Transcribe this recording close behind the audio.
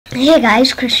Hey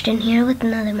guys, Christian here with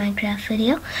another Minecraft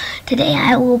video. Today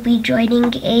I will be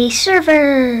joining a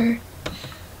server.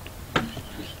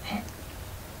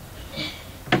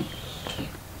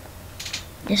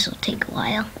 This will take a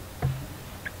while.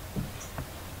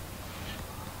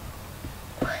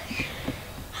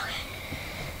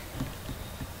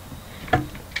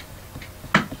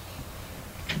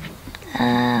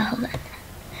 Hold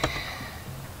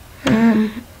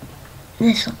on.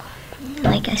 This'll,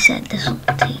 like I said, this will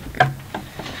take a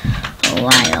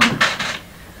while.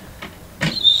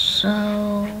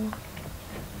 So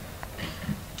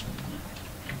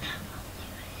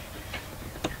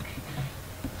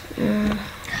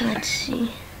let's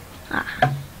see.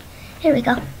 Here we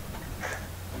go.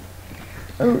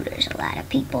 Oh, there's a lot of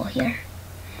people here.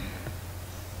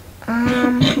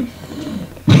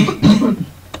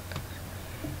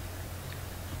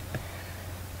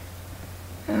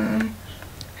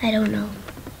 I don't know.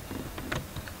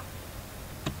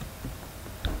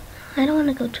 I don't want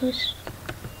to go to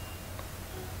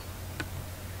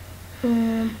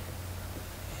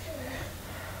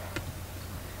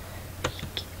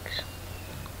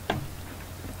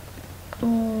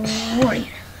a warrior.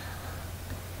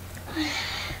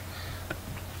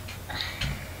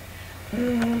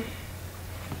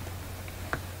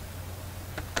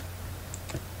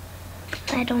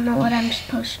 I don't know what I'm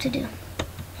supposed to do.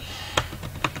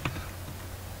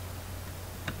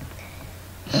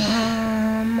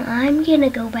 I'm gonna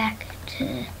go back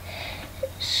to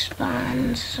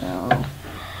spawn, so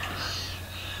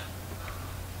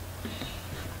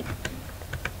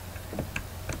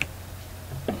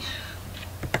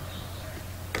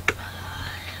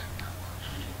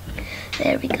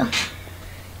there we go.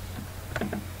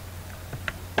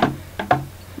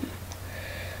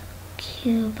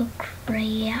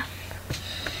 Cubecraft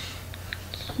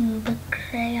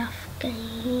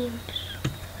games.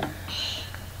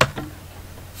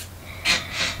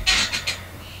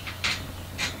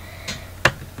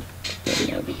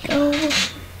 There we go.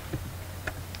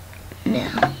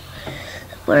 Now,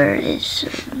 where is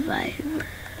survival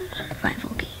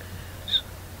games?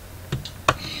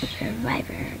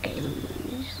 Survivor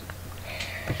games.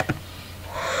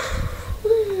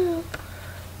 Woo.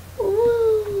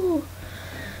 Woo.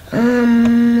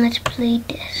 Let's play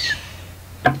this.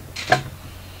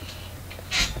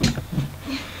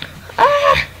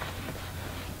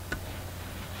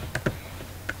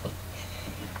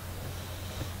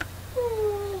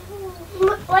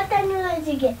 What time did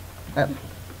you get?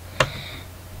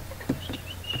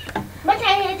 What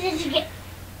time did you get?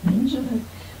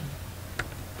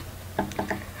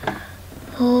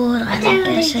 Hold on, I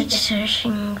guess it's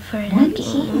searching for the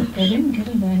game.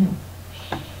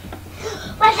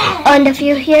 And if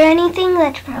you hear anything,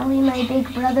 that's probably my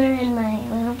big brother and my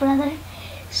little brother.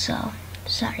 So,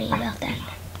 sorry about that.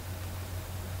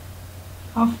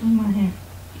 Off my hair.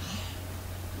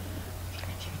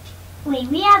 Wait,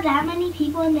 we have that many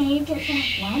people and they just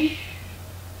have one?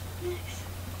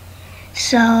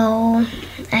 So,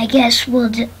 I guess we'll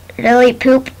just really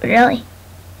poop, really?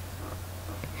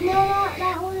 No, not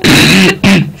that one.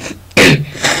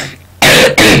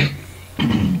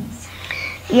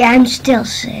 Yeah, I'm still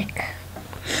sick.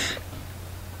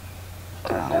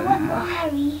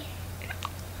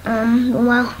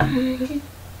 Well,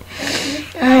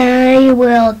 I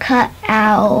will cut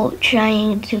out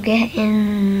trying to get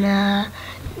in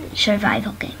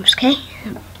survival games, okay?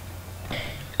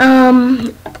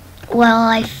 Well,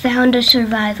 I found a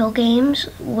survival games.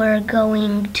 We're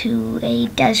going to a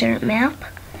desert map,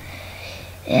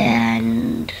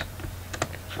 and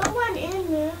Put one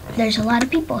in there. there's a lot of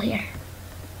people here.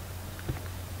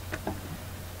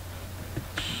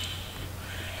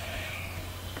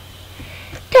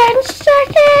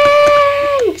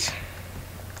 Seconds!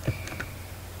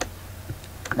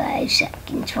 5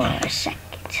 seconds, 4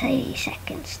 seconds, 3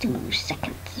 seconds, 2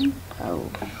 seconds.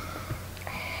 Oh.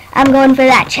 I'm going for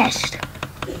that chest.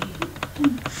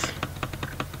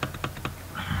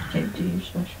 Okay, do your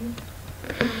special.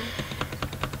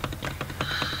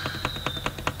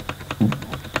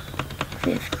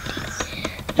 50.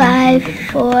 5,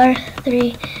 4,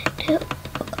 3, 2,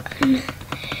 1.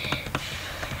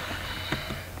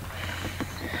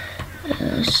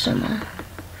 Some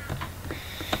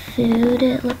food,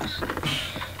 it looks.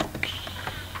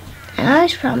 I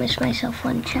always promise myself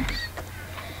one chest.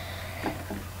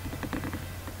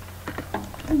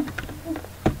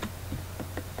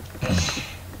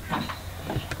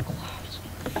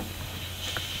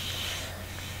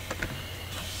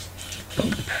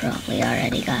 You probably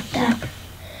already got that.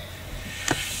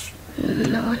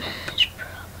 No one has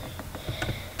probably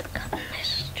gotten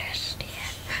this just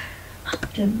yet.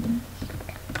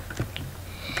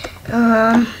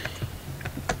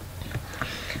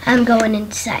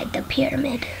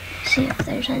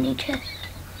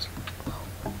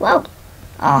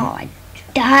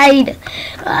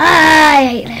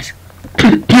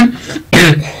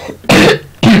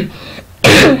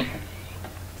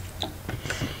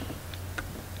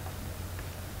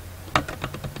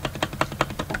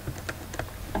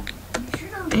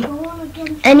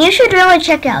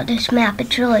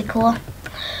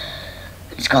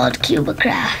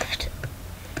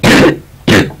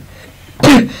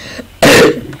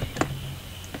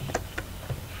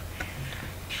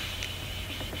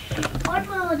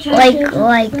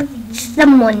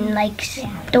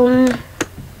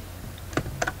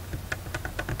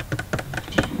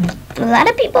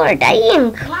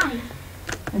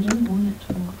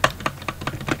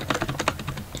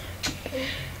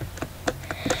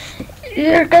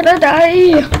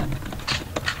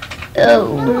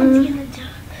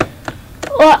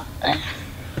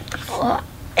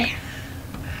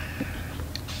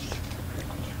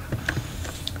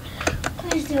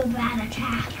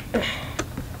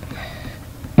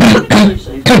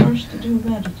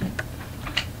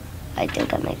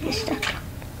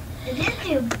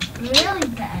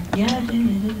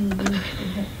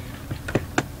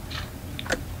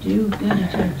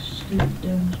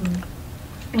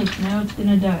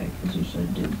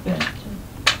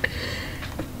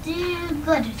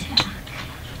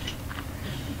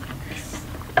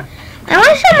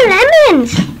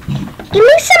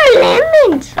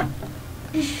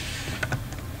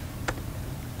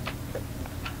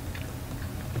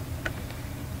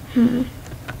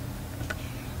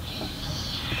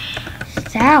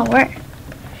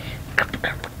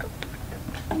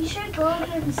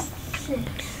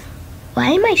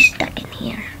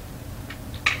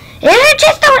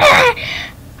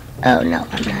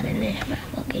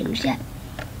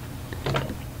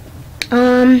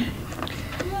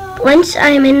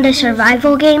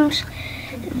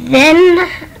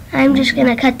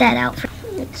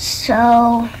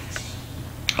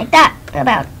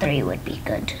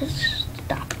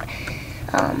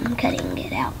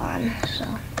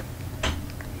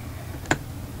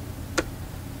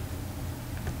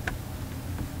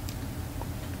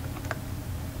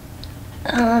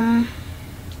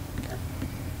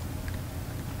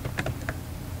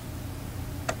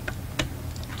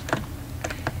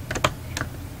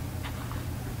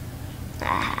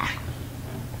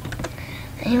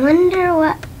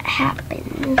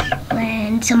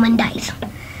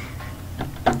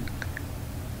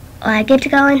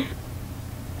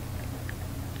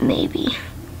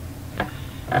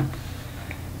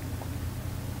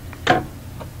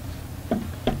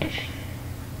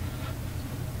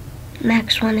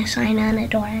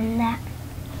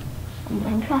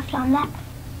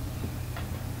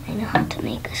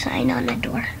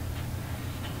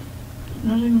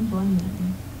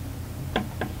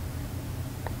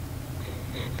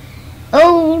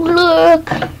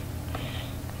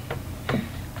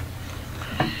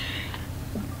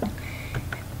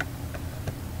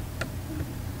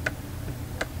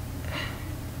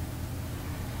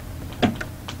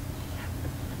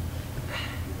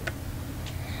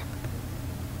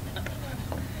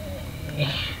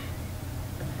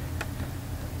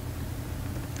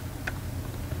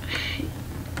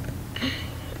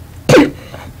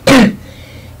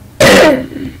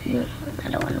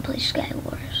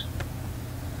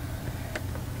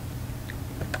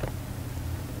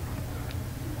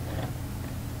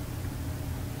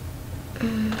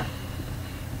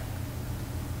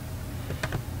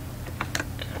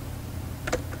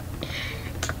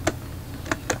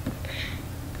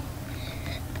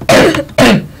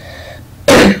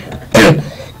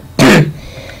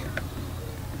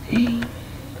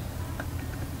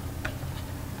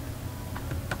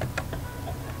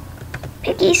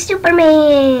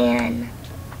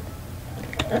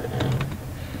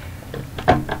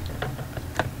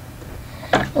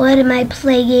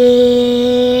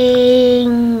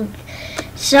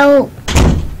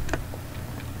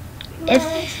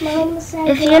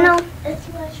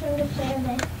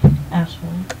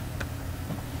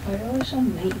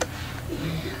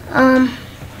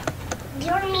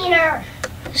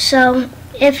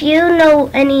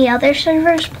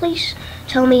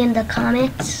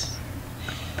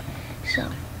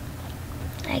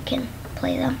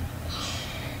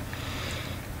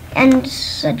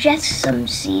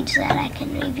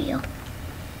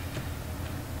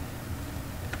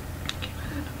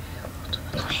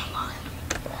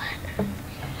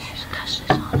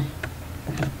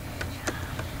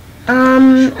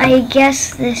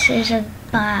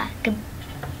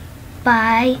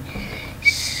 Bye.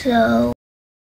 So